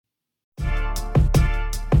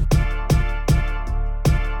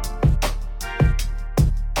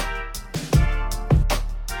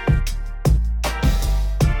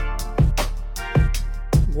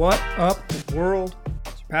up, world?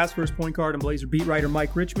 It's your past first point guard and Blazer beat writer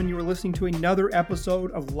Mike Richman. You are listening to another episode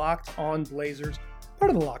of Locked On Blazers, part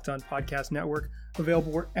of the Locked On Podcast Network,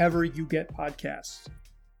 available wherever you get podcasts.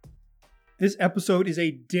 This episode is a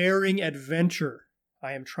daring adventure.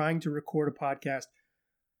 I am trying to record a podcast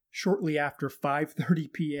shortly after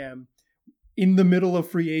 5:30 p.m. in the middle of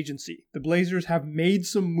free agency. The Blazers have made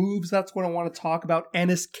some moves. That's what I want to talk about.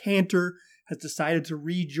 Enes Kanter has decided to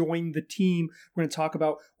rejoin the team. We're going to talk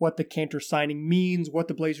about what the Kanter signing means, what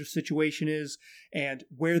the Blazers situation is, and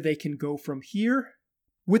where they can go from here.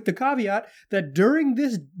 With the caveat that during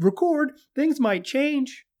this record, things might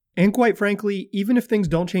change. And quite frankly, even if things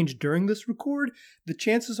don't change during this record, the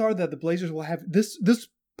chances are that the Blazers will have this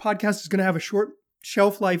podcast is going to have a short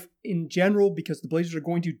shelf life in general because the Blazers are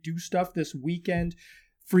going to do stuff this weekend.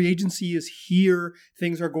 Free agency is here.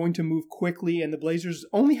 Things are going to move quickly, and the Blazers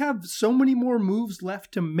only have so many more moves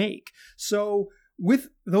left to make. So with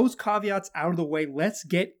those caveats out of the way, let's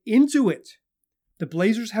get into it. The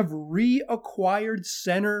Blazers have reacquired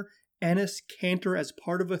center Enes Kanter as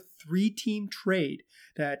part of a 3-team trade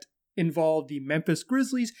that involved the Memphis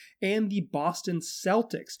Grizzlies and the Boston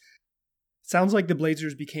Celtics. Sounds like the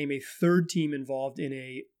Blazers became a third team involved in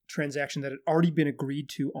a transaction that had already been agreed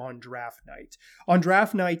to on draft night. On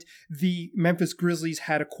draft night, the Memphis Grizzlies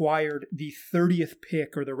had acquired the 30th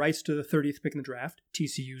pick, or the rights to the 30th pick in the draft,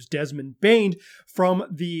 TCU's Desmond Bane, from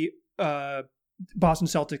the Boston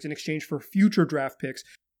Celtics in exchange for future draft picks.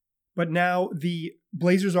 But now the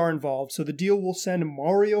Blazers are involved, so the deal will send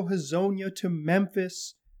Mario Hezonja to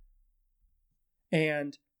Memphis,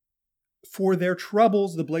 and for their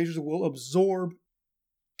troubles, the Blazers will absorb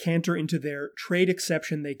Kanter into their trade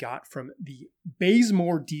exception they got from the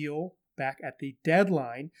Bazemore deal back at the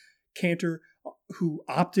deadline. Kanter, who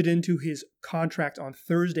opted into his contract on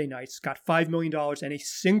Thursday nights, got $5 million and a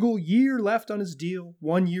single year left on his deal,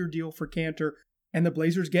 1-year deal for Kanter, and the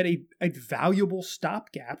Blazers get a valuable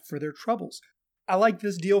stopgap for their troubles. I like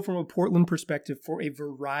this deal from a Portland perspective for a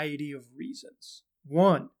variety of reasons.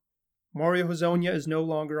 One, Mario Hezonja is no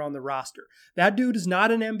longer on the roster. That dude is not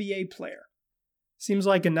an NBA player. Seems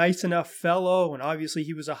like a nice enough fellow, and obviously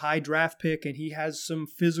he was a high draft pick, and he has some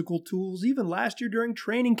physical tools. Even last year during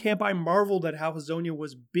training camp, I marveled at how Hezonja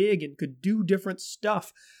was big and could do different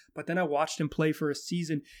stuff. But then I watched him play for a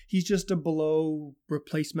season. He's just a below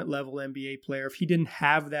replacement level NBA player. If he didn't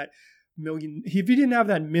have that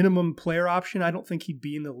minimum player option, I don't think he'd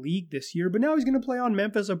be in the league this year. But now he's going to play on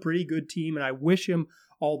Memphis, a pretty good team, and I wish him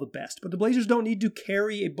all the best. But the Blazers don't need to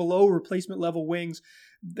carry a below replacement level wings.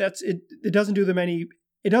 That's it. It doesn't do them any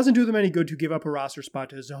good to give up a roster spot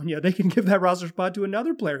to Hezonja. They can give that roster spot to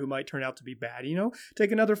another player who might turn out to be bad,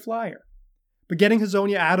 take another flyer. But getting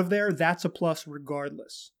Hezonja out of there, that's a plus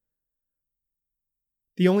regardless.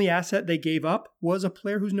 The only asset they gave up was a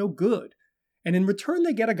player who's no good. And in return,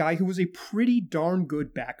 they get a guy who was a pretty darn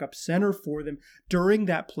good backup center for them during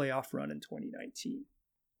that playoff run in 2019.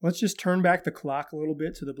 Let's just turn back the clock a little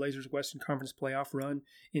bit to the Blazers' Western Conference playoff run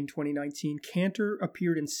in 2019. Kanter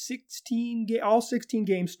appeared in all 16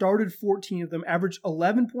 games, started 14 of them, averaged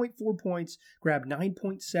 11.4 points, grabbed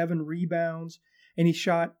 9.7 rebounds, and he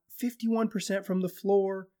shot 51% from the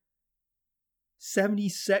floor,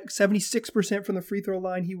 76% from the free throw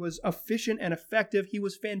line. He was efficient and effective. He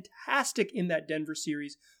was fantastic in that Denver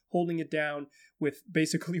series, holding it down with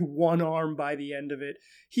basically one arm by the end of it.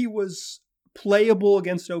 He was playable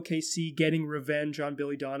against OKC, getting revenge on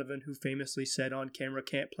Billy Donovan, who famously said on camera,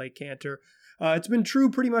 "Can't play Kanter." It's been true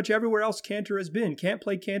pretty much everywhere else Kanter has been. Can't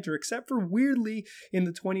play Kanter, except for weirdly in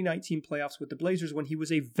the 2019 playoffs with the Blazers when he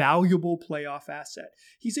was a valuable playoff asset.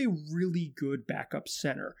 He's a really good backup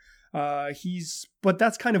center. But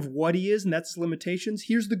that's kind of what he is, and that's his limitations.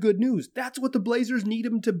 Here's the good news. That's what the Blazers need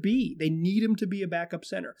him to be. They need him to be a backup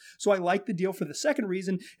center. So I like the deal for the second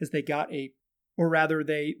reason is they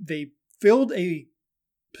filled a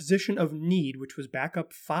position of need, which was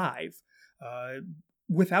backup 5,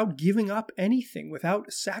 without giving up anything,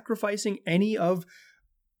 without sacrificing any of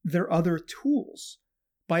their other tools.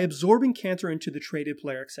 By absorbing Kanter into the traded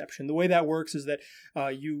player exception, the way that works is that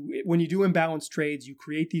when you do imbalanced trades, you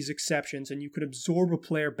create these exceptions and you could absorb a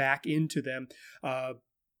player back into them.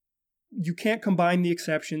 You can't combine the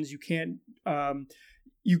exceptions. You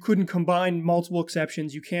couldn't combine multiple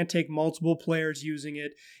exceptions. You can't take multiple players using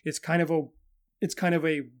it. It's kind of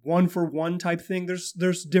a one-for-one type thing.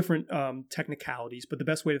 There's different technicalities, but the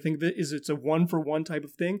best way to think of it is it's a one-for-one type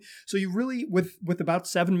of thing. So you really, with about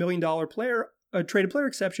 $7 million traded player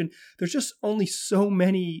exception, there's just only so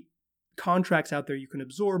many contracts out there you can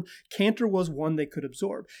absorb. Kanter was one they could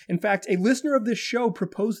absorb. In fact, a listener of this show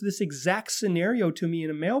proposed this exact scenario to me in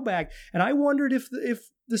a mailbag, and I wondered if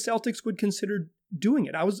the Celtics would consider doing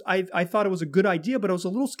it. I thought it was a good idea, but I was a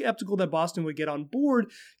little skeptical that Boston would get on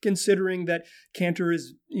board, considering that Kanter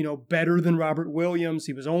is, better than Robert Williams.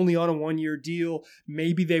 He was only on a 1-year deal.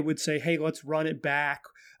 Maybe they would say, hey, let's run it back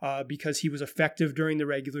because he was effective during the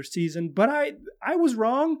regular season. But I was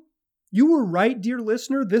wrong. You were right, dear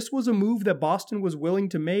listener. This was a move that Boston was willing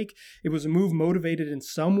to make. It was a move motivated in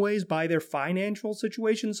some ways by their financial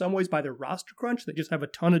situation, some ways by their roster crunch. They just have a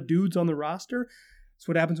ton of dudes on the roster. That's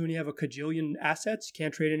what happens when you have a cajillion assets. You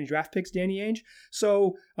can't trade any draft picks, Danny Ainge.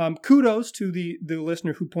 So kudos to the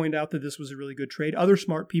listener who pointed out that this was a really good trade. Other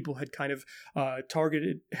smart people had kind of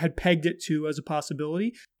pegged it to as a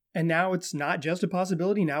possibility. And now it's not just a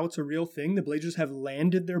possibility. Now it's a real thing. The Blazers have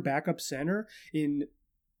landed their backup center in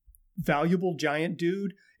valuable giant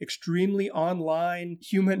dude, extremely online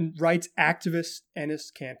human rights activist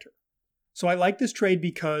Enes Kanter. So I like this trade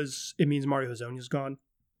because it means Mario Hezonja's gone.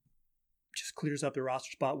 Just clears up the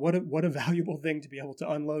roster spot. What a valuable thing to be able to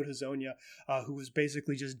unload Hezonja, who was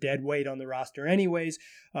basically just dead weight on the roster anyways.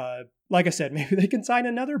 Like I said, maybe they can sign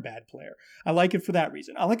another bad player. I like it for that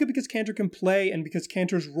reason. I like it because Kanter can play and because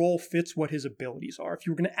Kanter's role fits what his abilities are. If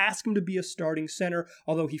you were going to ask him to be a starting center,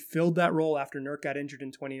 although he filled that role after Nurk got injured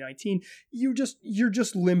in 2019, you're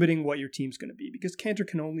just limiting what your team's going to be because Kanter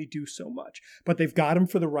can only do so much. But they've got him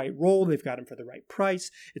for the right role. They've got him for the right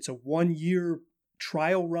price. It's a 1-year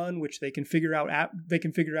trial run, which they can figure out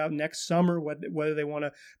next summer whether they want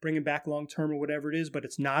to bring him back long term or whatever it is. But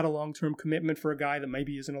it's not a long term commitment for a guy that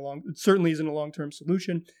it certainly isn't a long term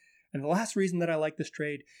solution. And the last reason that I like this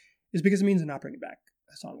trade is because it means they're not bringing back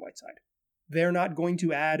Hassan Whiteside. They're not going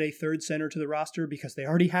to add a third center to the roster because they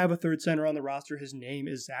already have a third center on the roster. His name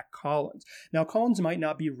is Zach Collins. Now Collins might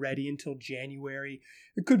not be ready until January.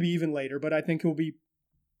 It could be even later, but I think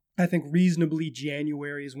reasonably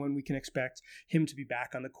January is when we can expect him to be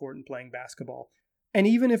back on the court and playing basketball. And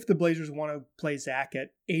even if the Blazers want to play Zach at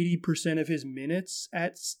 80% of his minutes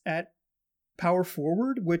at power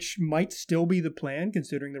forward, which might still be the plan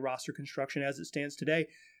considering the roster construction as it stands today,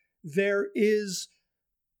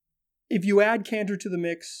 if you add Kanter to the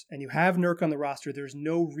mix and you have Nurk on the roster, there's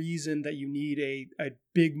no reason that you need a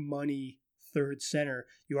big money third center.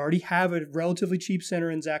 You already have a relatively cheap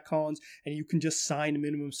center in Zach Collins, and you can just sign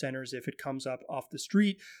minimum centers if it comes up off the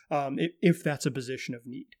street, if that's a position of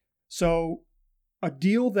need. So a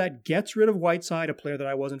deal that gets rid of Whiteside, a player that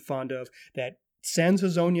I wasn't fond of, that sends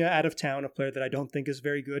Hezonja out of town, a player that I don't think is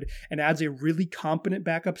very good, and adds a really competent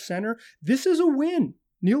backup center. This is a win.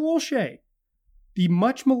 Neil Olshey, the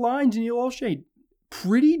much maligned Neil Olshey,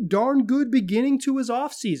 pretty darn good beginning to his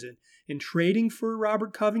offseason in trading for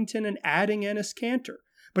Robert Covington and adding Enes Kanter.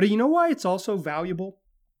 But you know why it's also valuable?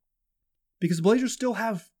 Because the Blazers still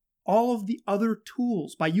have all of the other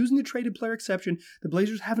tools. By using the traded player exception, the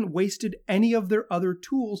Blazers haven't wasted any of their other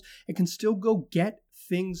tools and can still go get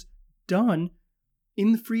things done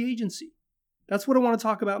in the free agency. That's what I want to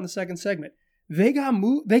talk about in the second segment. They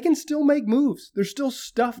can still make moves. There's still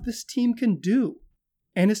stuff this team can do.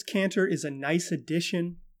 Enes Kanter is a nice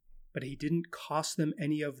addition, but he didn't cost them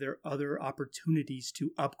any of their other opportunities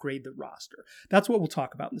to upgrade the roster. That's what we'll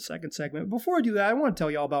talk about in the second segment. Before I do that, I want to tell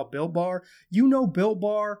you all about Built Bar. You know Built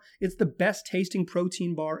Bar, it's the best tasting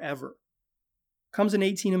protein bar ever. Comes in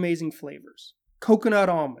 18 amazing flavors. Coconut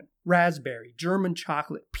almond, raspberry, German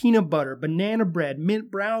chocolate, peanut butter, banana bread, mint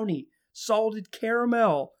brownie, salted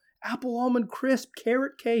caramel, apple almond crisp,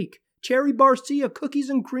 carrot cake, cherry barcia, cookies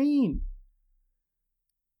and cream.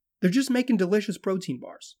 They're just making delicious protein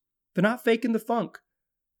bars. They're not faking the funk.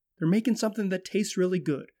 They're making something that tastes really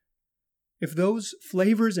good. If those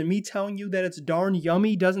flavors and me telling you that it's darn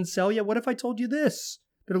yummy doesn't sell you, what if I told you this?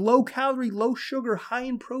 They're low calorie, low sugar, high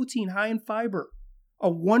in protein, high in fiber. A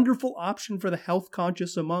wonderful option for the health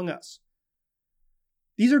conscious among us.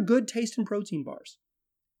 These are good tasting protein bars.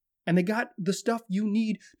 And they got the stuff you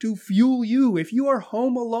need to fuel you if you are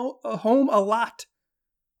home a lot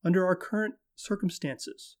under our current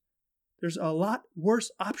circumstances. There's a lot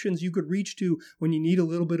worse options you could reach to when you need a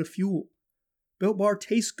little bit of fuel. Built Bar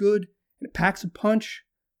tastes good and it packs a punch.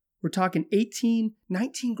 We're talking 18,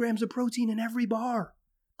 19 grams of protein in every bar.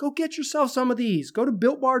 Go get yourself some of these. Go to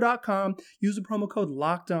BuiltBar.com. Use the promo code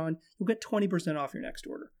LOCKEDON. You'll get 20% off your next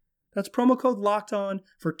order. That's promo code LOCKEDON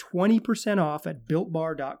for 20% off at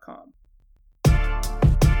BuiltBar.com.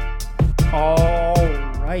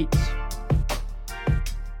 All right.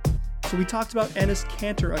 So we talked about Enes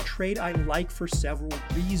Kanter, a trade I like for several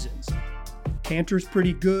reasons. Kanter's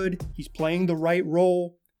pretty good. He's playing the right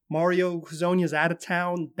role. Mario Hezonja's out of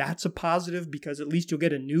town. That's a positive because at least you'll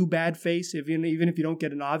get a new bad face, even if you don't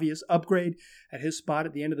get an obvious upgrade at his spot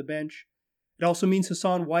at the end of the bench. It also means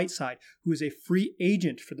Hassan Whiteside, who is a free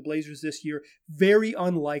agent for the Blazers this year, very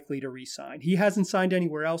unlikely to re-sign. He hasn't signed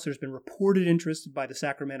anywhere else. There's been reported interest by the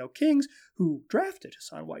Sacramento Kings, who drafted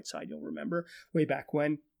Hassan Whiteside, you'll remember, way back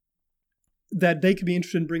when, that they could be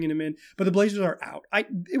interested in bringing him in, but the Blazers are out.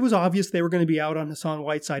 It was obvious they were going to be out on Hassan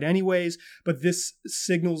Whiteside anyways, but this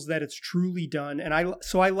signals that it's truly done, and I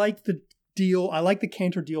like the deal. I like the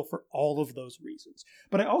Kanter deal for all of those reasons,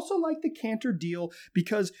 but I also like the Kanter deal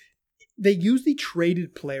because they use the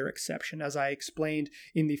traded player exception, as I explained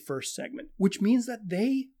in the first segment, which means that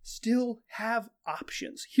they still have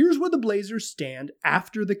options. Here's where the Blazers stand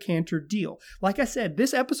after the Kanter deal. Like I said,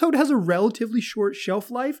 this episode has a relatively short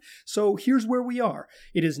shelf life, so here's where we are.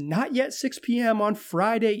 It is not yet 6 p.m. on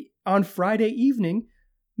Friday evening,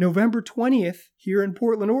 November 20th, here in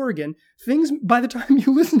Portland, Oregon. Things, by the time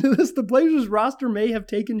you listen to this, the Blazers roster may have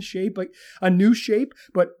taken shape, a new shape,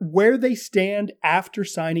 but where they stand after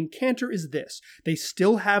signing Kanter is this. They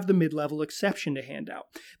still have the mid-level exception to hand out.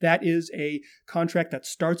 That is a contract that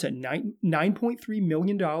starts at $9.3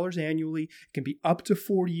 million annually. It can be up to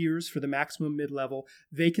 4 years for the maximum mid-level.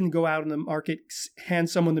 They can go out in the market, hand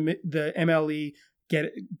someone the MLE,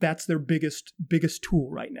 that's their biggest tool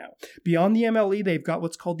right now. Beyond the MLE, they've got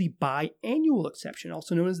what's called the biannual exception,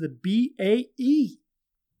 also known as the BAE.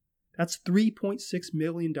 That's $3.6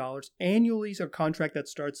 million annually, so a contract that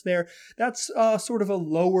starts there. That's sort of a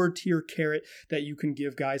lower tier carrot that you can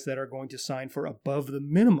give guys that are going to sign for above the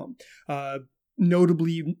minimum.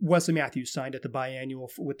 Notably, Wesley Matthews signed at the biannual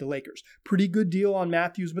with the Lakers. Pretty good deal on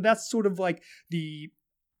Matthews, but that's sort of like the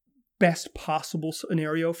best possible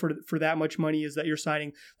scenario for that much money, is that you're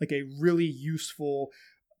signing like a really useful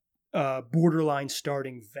borderline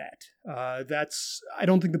starting vet. I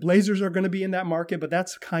don't think the Blazers are going to be in that market, but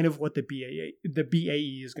that's kind of what the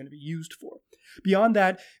BAE is going to be used for. Beyond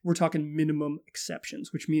that, we're talking minimum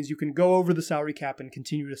exceptions, which means you can go over the salary cap and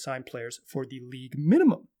continue to sign players for the league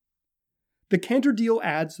minimum. The Kanter deal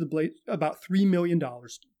adds about $3 million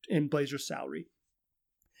in Blazers salary.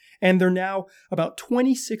 And they're now about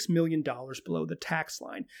 $26 million below the tax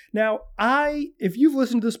line. Now, if you've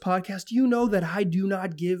listened to this podcast, you know that I do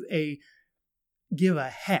not give a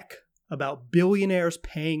heck about billionaires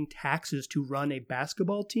paying taxes to run a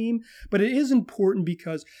basketball team, but it is important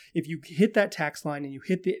because if you hit that tax line and you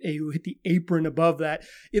hit the apron above that,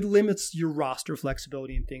 it limits your roster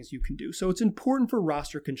flexibility and things you can do. So it's important for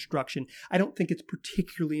roster construction. I don't think it's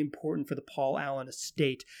particularly important for the Paul Allen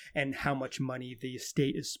estate and how much money the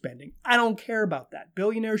estate is spending. I don't care about that.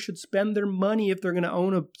 Billionaires should spend their money if they're going to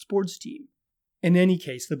own a sports team. In any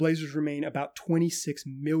case, the Blazers remain about $26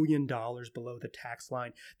 million below the tax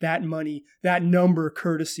line. That money, that number,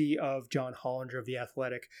 courtesy of John Hollinger of The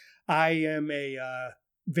Athletic. I am a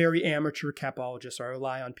very amateur capologist, so I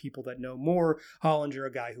rely on people that know more. Hollinger,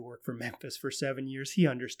 a guy who worked for Memphis for 7 years, he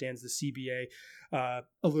understands the CBA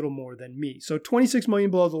a little more than me. So $26 million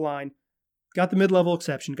below the line. Got the mid-level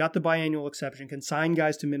exception, got the biannual exception, can sign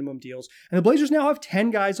guys to minimum deals. And the Blazers now have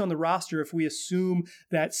 10 guys on the roster if we assume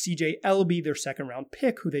that CJ Elleby, their second-round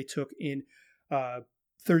pick, who they took in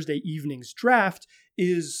Thursday evening's draft,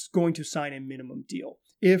 is going to sign a minimum deal.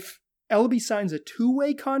 If Elleby signs a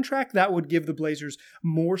two-way contract, that would give the Blazers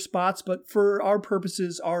more spots. But for our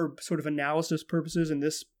purposes, our sort of analysis purposes in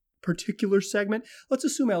this particular segment, let's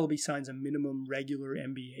assume Elleby signs a minimum regular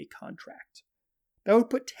NBA contract. That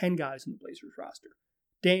would put 10 guys in the Blazers roster.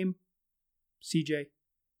 Dame, CJ,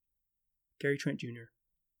 Gary Trent Jr.,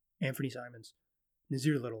 Anthony Simons,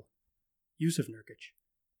 Nazir Little, Yusuf Nurkic,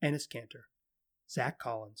 Enes Kanter, Zach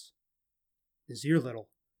Collins, Nazir Little,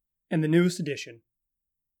 and the newest addition,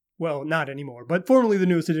 well, not anymore, but formerly the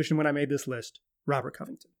newest addition when I made this list, Robert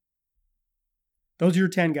Covington. Those are your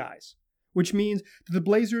 10 guys, which means that the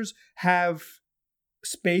Blazers have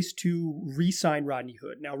space to re-sign Rodney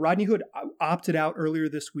Hood. Now, Rodney Hood opted out earlier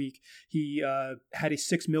this week. He had a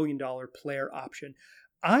 $6 million player option.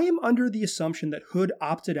 I am under the assumption that Hood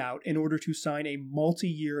opted out in order to sign a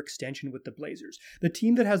multi-year extension with the Blazers. The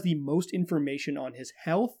team that has the most information on his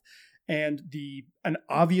health and an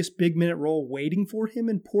obvious big minute role waiting for him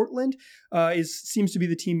in Portland seems to be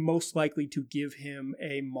the team most likely to give him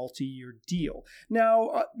a multi-year deal.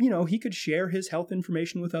 Now, he could share his health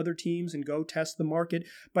information with other teams and go test the market,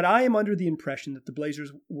 but I am under the impression that the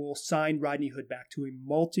Blazers will sign Rodney Hood back to a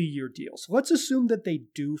multi-year deal. So let's assume that they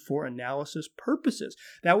do for analysis purposes.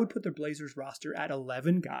 That would put the Blazers roster at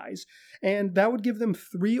 11 guys, and that would give them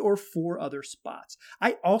 3 or 4 other spots.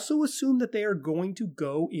 I also assume that they are going to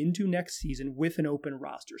go into next season with an open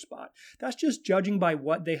roster spot. That's just judging by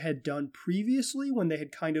what they had done previously when they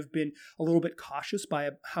had kind of been a little bit cautious by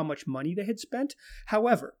how much money they had spent.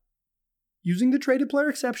 However, using the traded player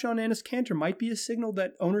exception on Enes Kanter might be a signal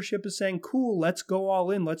that ownership is saying, cool, let's go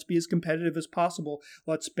all in. Let's be as competitive as possible.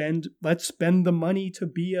 Let's spend the money to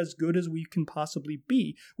be as good as we can possibly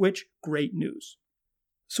be, which, great news.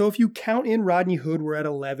 So if you count in Rodney Hood, we're at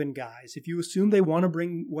 11 guys. If you assume they want to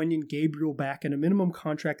bring Wenyen Gabriel back in a minimum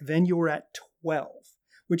contract, then you're at 12,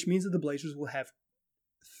 which means that the Blazers will have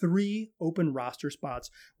 3 open roster spots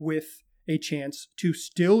with a chance to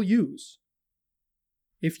still use.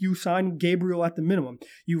 If you sign Gabriel at the minimum,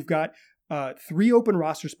 you've got 3 open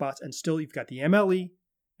roster spots, and still you've got the MLE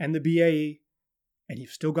and the BAE, and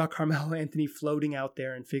you've still got Carmelo Anthony floating out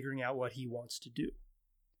there and figuring out what he wants to do.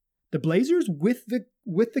 The Blazers, with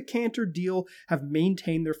the Kanter deal, have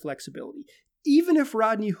maintained their flexibility. Even if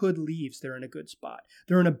Rodney Hood leaves, they're in a good spot.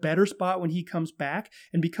 They're in a better spot when he comes back,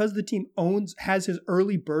 and because the team has his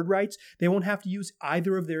early bird rights, they won't have to use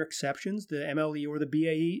either of their exceptions, the MLE or the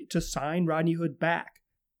BAE, to sign Rodney Hood back.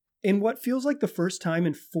 In what feels like the first time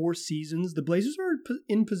in 4 seasons, the Blazers are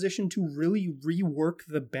in position to really rework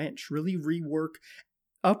the bench,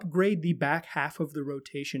 upgrade the back half of the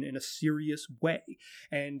rotation in a serious way.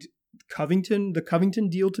 And the Covington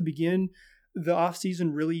deal to begin the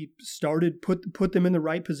offseason really put them in the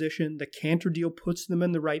right position. The Kanter deal puts them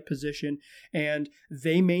in the right position, and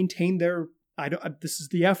they maintain their, this is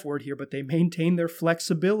the F word here, but they maintain their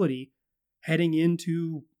flexibility heading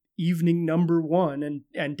into evening number 1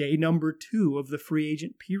 and day number 2 of the free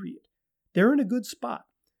agent period. They're in a good spot.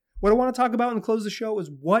 What I want to talk about and close the show is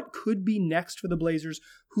what could be next for the Blazers,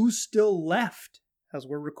 who's still left as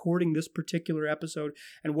we're recording this particular episode,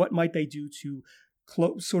 and what might they do to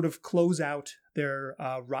close out their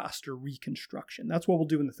roster reconstruction. That's what we'll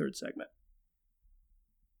do in the third segment.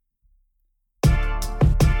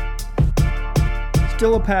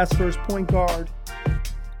 Still a pass first point guard.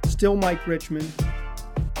 Still Mike Richmond.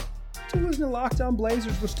 Still listening to Locked On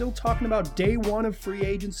Blazers. We're still talking about day 1 of free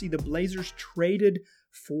agency. The Blazers traded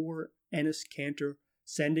for Enes Kanter,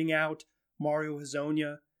 sending out Mario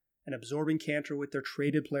Hezonja and absorbing Kanter with their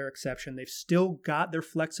traded player exception. They've still got their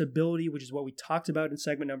flexibility, which is what we talked about in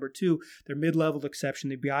segment number 2, their mid-level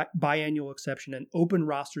exception, the biannual exception, and open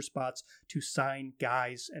roster spots to sign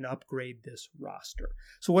guys and upgrade this roster.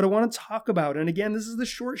 So what I want to talk about, and again, this is the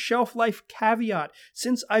short shelf life caveat,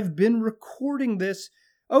 since I've been recording this.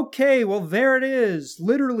 Okay, well, there it is,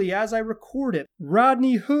 literally as I record it.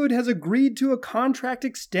 Rodney Hood has agreed to a contract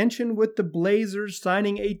extension with the Blazers,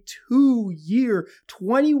 signing a 2-year,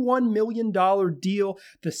 $21 million deal.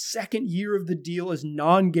 The second year of the deal is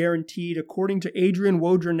non-guaranteed, according to Adrian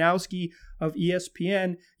Wojnarowski of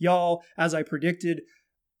ESPN. Y'all, as I predicted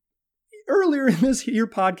earlier in this here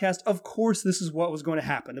podcast, of course, this is what was going to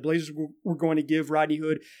happen. The Blazers were going to give Rodney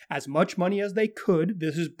Hood as much money as they could.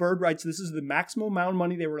 This is bird rights. This is the maximum amount of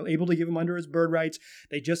money they were able to give him under his bird rights.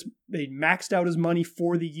 They maxed out his money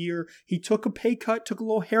for the year. He took a pay cut, took a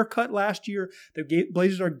little haircut last year. The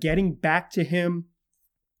Blazers are getting back to him.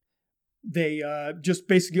 They just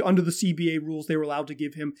basically, under the CBA rules, they were allowed to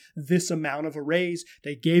give him this amount of a raise.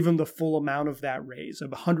 They gave him the full amount of that raise,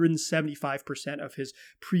 of 175% of his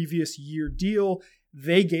previous year deal.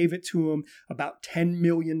 They gave it to him, about $10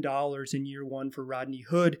 million in year 1 for Rodney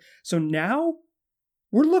Hood. So now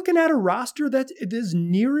we're looking at a roster that is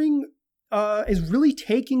nearing, is really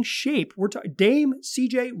taking shape. We're Dame,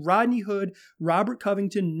 CJ, Rodney Hood, Robert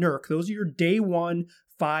Covington, Nurk. Those are your day 1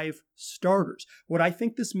 5 starters. What I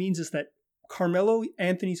think this means is that Carmelo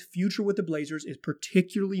Anthony's future with the Blazers is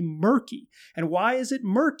particularly murky. And why is it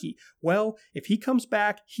murky? Well, if he comes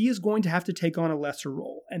back, he is going to have to take on a lesser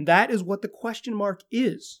role. And that is what the question mark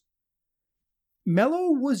is.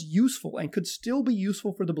 Melo was useful and could still be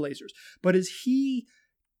useful for the Blazers, but is he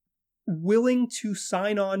willing to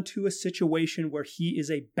sign on to a situation where he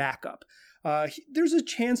is a backup? There's a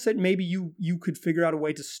chance that maybe you could figure out a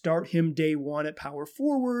way to start him day 1 at power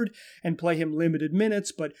forward and play him limited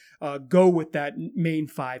minutes, but go with that main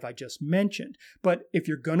 5 I just mentioned. But if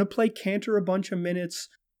you're going to play Kanter a bunch of minutes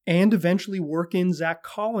and eventually work in Zach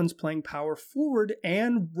Collins playing power forward,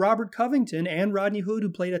 and Robert Covington and Rodney Hood, who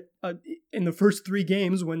played in the first 3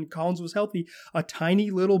 games when Collins was healthy, a tiny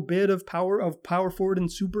little bit of power forward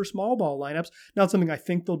and super small ball lineups. Not something I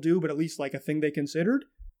think they'll do, but at least like a thing they considered.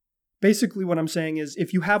 Basically, what I'm saying is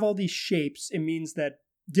if you have all these shapes, it means that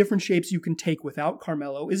different shapes you can take without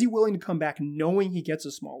Carmelo. Is he willing to come back knowing he gets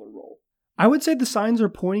a smaller role? I would say the signs are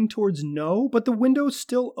pointing towards no, but the window's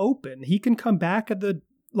still open. He can come back at the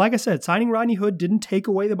like I said, signing Rodney Hood didn't take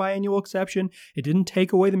away the biannual exception. It didn't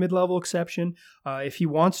take away the mid-level exception. If he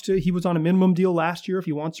wants to, he was on a minimum deal last year. If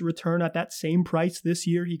he wants to return at that same price this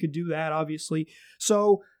year, he could do that, obviously.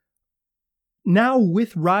 So now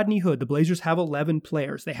with Rodney Hood, the Blazers have 11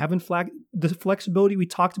 players. They haven't the flexibility we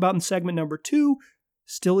talked about in segment number 2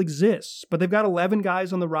 still exists, but they've got 11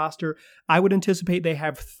 guys on the roster. I would anticipate they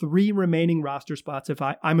have 3 remaining roster spots if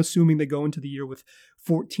I'm assuming they go into the year with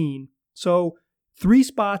 14. So 3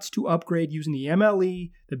 spots to upgrade using the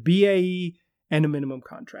MLE, the BAE, and a minimum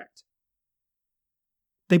contract.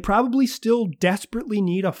 They probably still desperately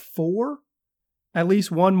need a 4, at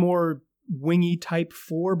least one more wingy type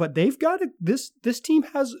 4, but they've got this team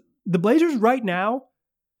has, the Blazers right now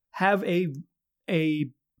have a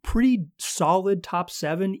pretty solid top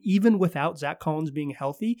 7, even without Zach Collins being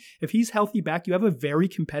healthy. If he's healthy back, you have a very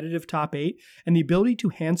competitive top 8, and the ability to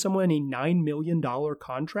hand someone a $9 million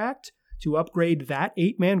contract to upgrade that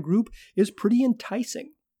 8-man group is pretty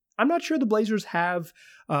enticing. I'm not sure the Blazers have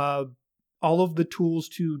all of the tools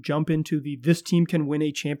to jump into this team can win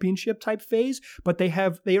a championship type phase, but they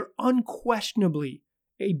are unquestionably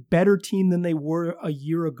a better team than they were a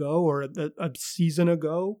year ago or a season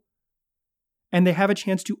ago. And they have a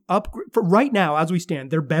chance to upgrade. For right now, as we stand,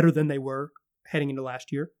 they're better than they were heading into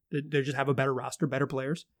last year. They just have a better roster, better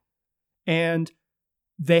players. And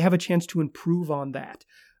they have a chance to improve on that.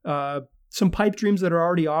 Some pipe dreams that are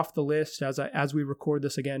already off the list as we record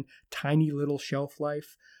this again. Tiny little shelf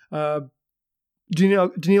life.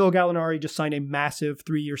 Danilo Gallinari just signed a massive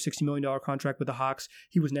 3-year, $60 million contract with the Hawks.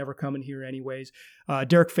 He was never coming here anyways.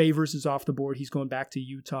 Derek Favors is off the board. He's going back to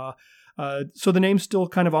Utah. So the name's still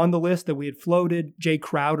kind of on the list that we had floated. Jay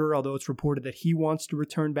Crowder, although it's reported that he wants to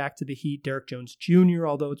return back to the Heat. Derek Jones Jr.,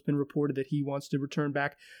 although it's been reported that he wants to return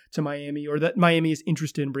back to Miami, or that Miami is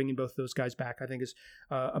interested in bringing both of those guys back, I think is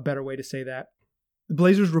a better way to say that. The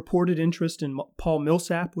Blazers' reported interest in Paul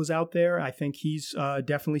Millsap was out there. I think he's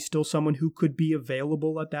definitely still someone who could be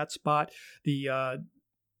available at that spot.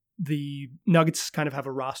 The Nuggets kind of have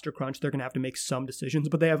a roster crunch. They're going to have to make some decisions,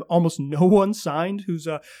 but they have almost no one signed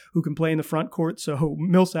who can play in the front court. So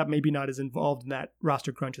Millsap maybe not as involved in that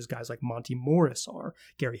roster crunch as guys like Monty Morris are,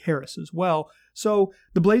 Gary Harris as well. So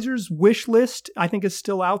the Blazers' wish list, I think, is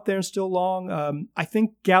still out there and still long. I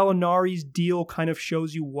think Gallinari's deal kind of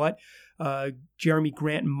shows you what Jeremy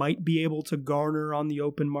Grant might be able to garner on the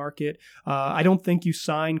open market. I don't think you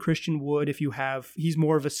sign Christian Wood he's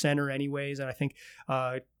more of a center anyways, and I think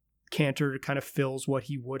Cantor kind of fills what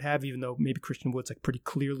he would have, even though maybe Christian Wood's like pretty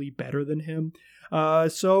clearly better than him.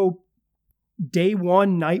 So day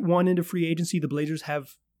 1, night 1 into free agency, the Blazers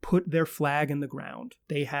have put their flag in the ground.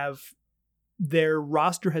 Their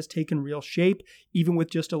roster has taken real shape, even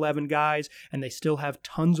with just 11 guys, and they still have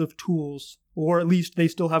tons of tools, or at least they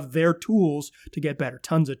still have their tools to get better.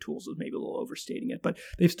 Tons of tools is maybe a little overstating it, but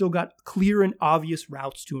they've still got clear and obvious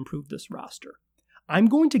routes to improve this roster. I'm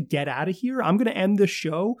going to get out of here. I'm going to end the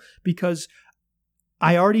show because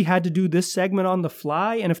I already had to do this segment on the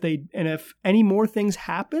fly, and if any more things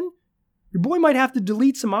happen, your boy might have to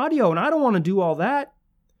delete some audio, and I don't want to do all that.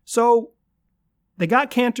 So they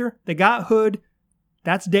got Cantor, they got Hood.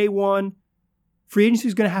 That's day 1. Free agency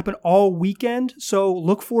is going to happen all weekend, so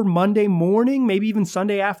look for Monday morning, maybe even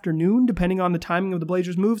Sunday afternoon, depending on the timing of the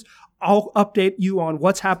Blazers' moves. I'll update you on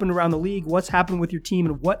what's happened around the league, what's happened with your team,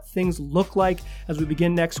 and what things look like as we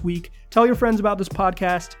begin next week. Tell your friends about this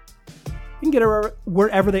podcast. You can get it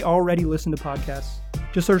wherever they already listen to podcasts.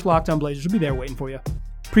 Just search Locked On Blazers. We'll be there waiting for you.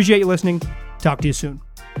 Appreciate you listening. Talk to you soon.